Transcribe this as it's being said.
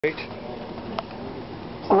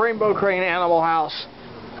Rainbow Crane Animal House.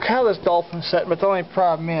 Look how this dolphin's set, but the only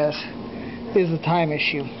problem is the time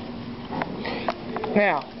issue.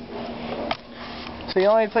 Now, so the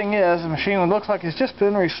only thing is, the machine looks like it's just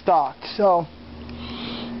been restocked. So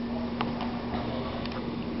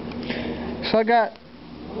I got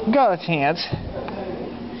a chance.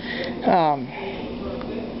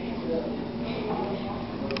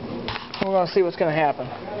 We're gonna see what's gonna happen.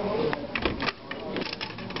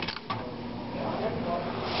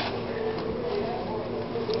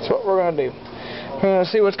 That's what we're going to do. We're going to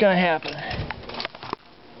see what's going to happen.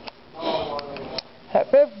 At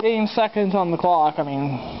 15 seconds on the clock, I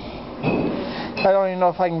mean, I don't even know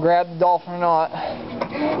if I can grab the dolphin or not.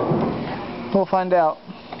 We'll find out.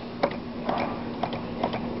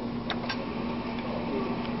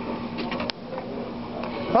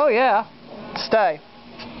 Oh yeah, stay.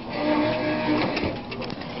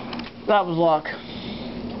 That was luck.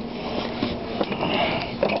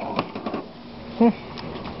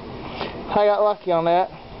 I got lucky on that.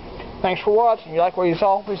 Thanks for watching. If you like what you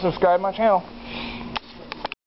saw, please subscribe to my channel.